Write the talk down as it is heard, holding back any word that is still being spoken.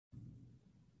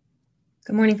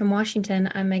Good morning from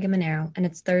Washington. I'm Megan Monero, and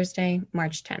it's Thursday,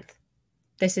 March 10th.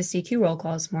 This is CQ Roll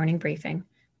Call's morning briefing,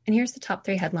 and here's the top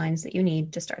 3 headlines that you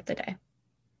need to start the day.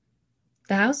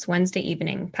 The House Wednesday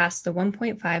evening passed the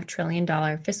 $1.5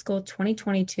 trillion fiscal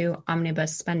 2022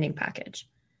 omnibus spending package.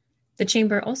 The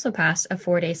chamber also passed a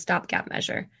 4-day stopgap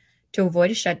measure to avoid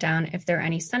a shutdown if there are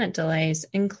any Senate delays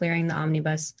in clearing the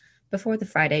omnibus before the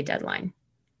Friday deadline.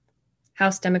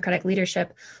 House Democratic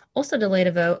leadership also delayed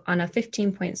a vote on a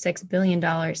 $15.6 billion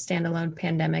standalone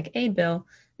pandemic aid bill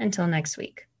until next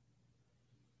week.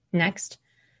 Next,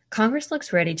 Congress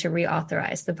looks ready to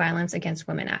reauthorize the Violence Against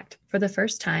Women Act for the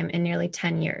first time in nearly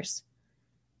 10 years.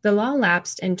 The law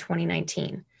lapsed in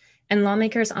 2019, and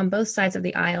lawmakers on both sides of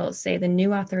the aisle say the new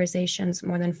authorization's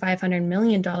more than $500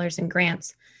 million in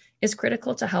grants is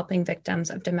critical to helping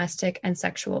victims of domestic and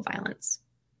sexual violence.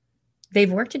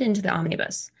 They've worked it into the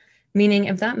omnibus, meaning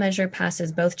if that measure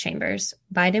passes both chambers,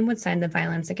 Biden would sign the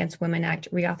Violence Against Women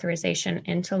Act reauthorization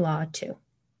into law too.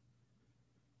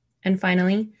 And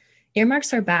finally,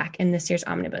 earmarks are back in this year's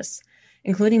omnibus,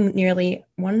 including nearly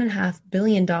 $1.5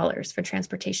 billion for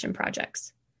transportation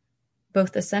projects.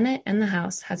 Both the Senate and the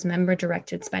House has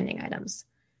member-directed spending items.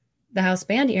 The House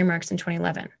banned earmarks in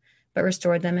 2011, but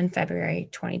restored them in February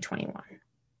 2021.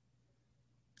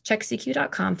 Check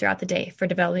CQ.com throughout the day for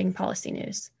developing policy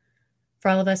news. For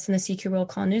all of us in the CQ Roll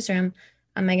Call newsroom,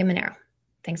 I'm Megan Monero.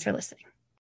 Thanks for listening.